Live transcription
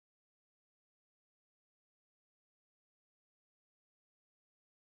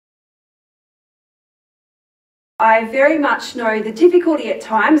I very much know the difficulty at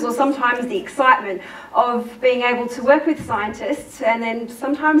times, or sometimes the excitement, of being able to work with scientists and then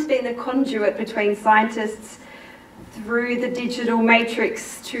sometimes being the conduit between scientists through the digital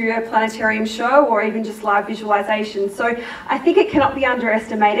matrix to a planetarium show or even just live visualization. So I think it cannot be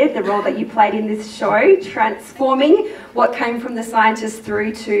underestimated, the role that you played in this show, transforming what came from the scientists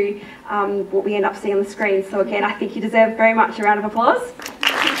through to what we end up seeing on the screen. So again, I think you deserve very much a round of applause.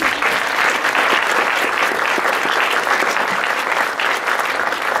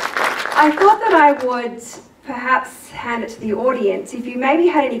 I thought that I would perhaps hand it to the audience. If you maybe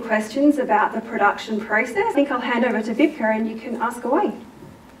had any questions about the production process, I think I'll hand over to Wiebke and you can ask away.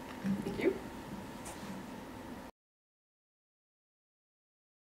 Thank you.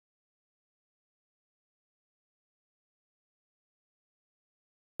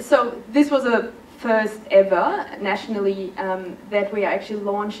 So this was a first ever nationally that we are actually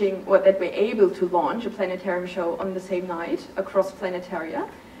launching, or that we're able to launch a planetarium show on the same night across planetaria.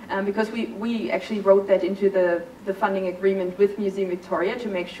 Because we actually wrote that into the funding agreement with Museum Victoria to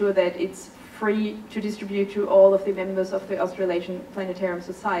make sure that it's free to distribute to all of the members of the Australasian Planetarium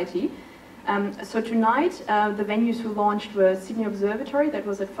Society. So tonight, the venues who launched were Sydney Observatory, that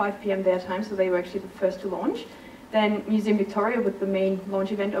was at 5 p.m. their time, so they were actually the first to launch. Then Museum Victoria with the main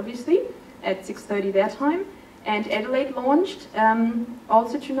launch event, obviously, at 6:30 their time. And Adelaide launched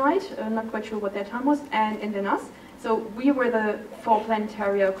also tonight, not quite sure what their time was, and then us. So we were the 4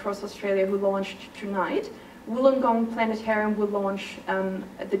 planetaria across Australia who launched tonight. Wollongong Planetarium will launch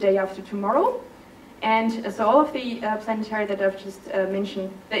the day after tomorrow. And so all of the planetaria that I've just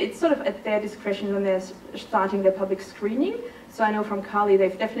mentioned, it's sort of at their discretion when they're starting their public screening. So I know from Carly,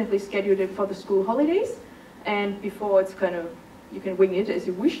 they've definitely scheduled it for the school holidays. And before it's kind of, you can wing it as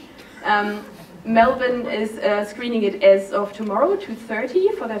you wish. Melbourne is screening it as of tomorrow,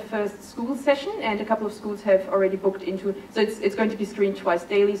 2:30, for their first school session, and a couple of schools have already booked into, so it's going to be screened twice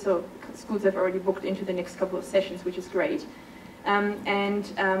daily, so schools have already booked into the next couple of sessions, which is great.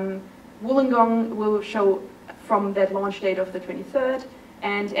 Wollongong will show from that launch date of the 23rd,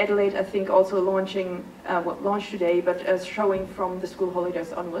 and Adelaide, I think, also launching, well, launched today, but showing from the school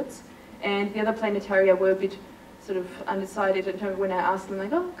holidays onwards. And the other planetaria were a bit sort of undecided in terms of when I asked them,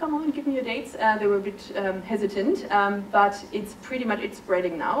 like, oh, come on, give me your dates. They were a bit hesitant, but it's pretty much, it's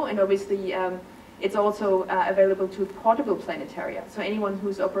spreading now, and obviously it's also available to portable planetaria. So anyone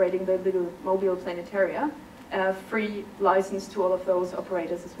who's operating the little mobile planetaria, free license to all of those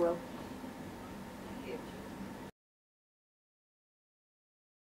operators as well.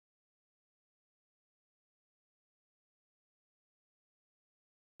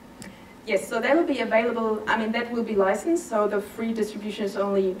 Yes, so that will be available, I mean, that will be licensed, so the free distribution is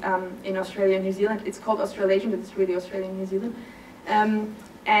only in Australia and New Zealand. It's called Australasian, but it's really Australia and New Zealand.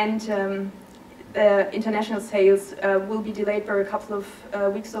 The international sales will be delayed for a couple of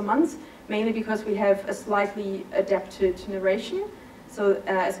weeks or months, mainly because we have a slightly adapted narration. So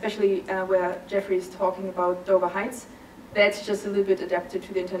especially where Jeffrey is talking about Dover Heights, that's just a little bit adapted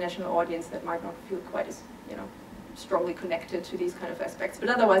to the international audience that might not feel quite as, you know, strongly connected to these kind of aspects, but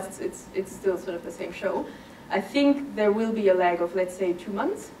otherwise it's still sort of the same show. I think there will be a lag of, let's say, 2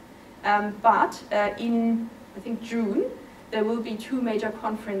 months, but in, I think, June, there will be 2 major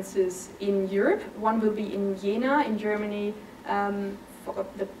conferences in Europe. One will be in Jena in Germany, forgot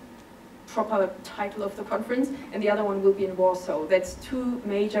the proper title of the conference, and the other one will be in Warsaw. That's 2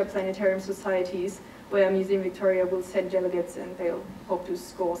 major planetarium societies where Museum Victoria will send delegates and they'll hope to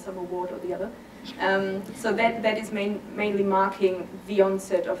score some award or the other. So that is mainly marking the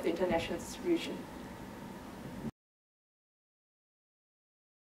onset of the international distribution.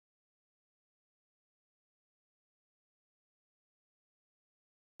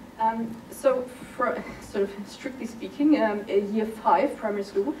 So for, sort of strictly speaking, year 5 primary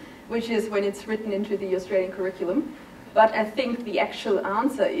school, which is when it's written into the Australian curriculum. But I think the actual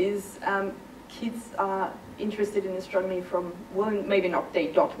answer is kids are interested in astronomy from, well, maybe not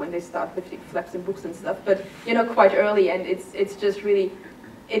day dot when they start lifting flaps and books and stuff, but, you know, quite early, and it's just really,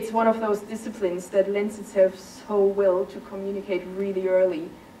 it's one of those disciplines that lends itself so well to communicate really early,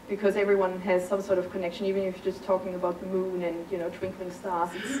 because everyone has some sort of connection, even if you're just talking about the moon and, you know, twinkling stars.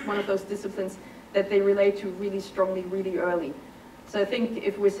 It's one of those disciplines that they relate to really strongly, really early. So I think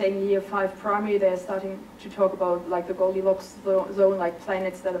if we're saying year 5 primary, they're starting to talk about like the Goldilocks zone, like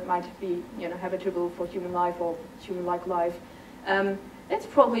planets that might be, you know, habitable for human life or human-like life. That's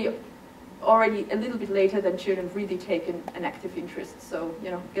probably already a little bit later than children really take an active interest. So,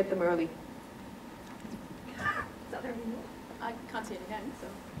 you know, get them early. I can't see any hands, so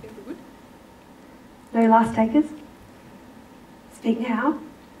I think we're good. No last takers? Speak now.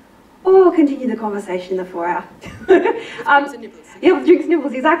 or continue the conversation in the 4 hour. Drinks and nibbles. Yeah, drinks and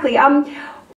nibbles, exactly.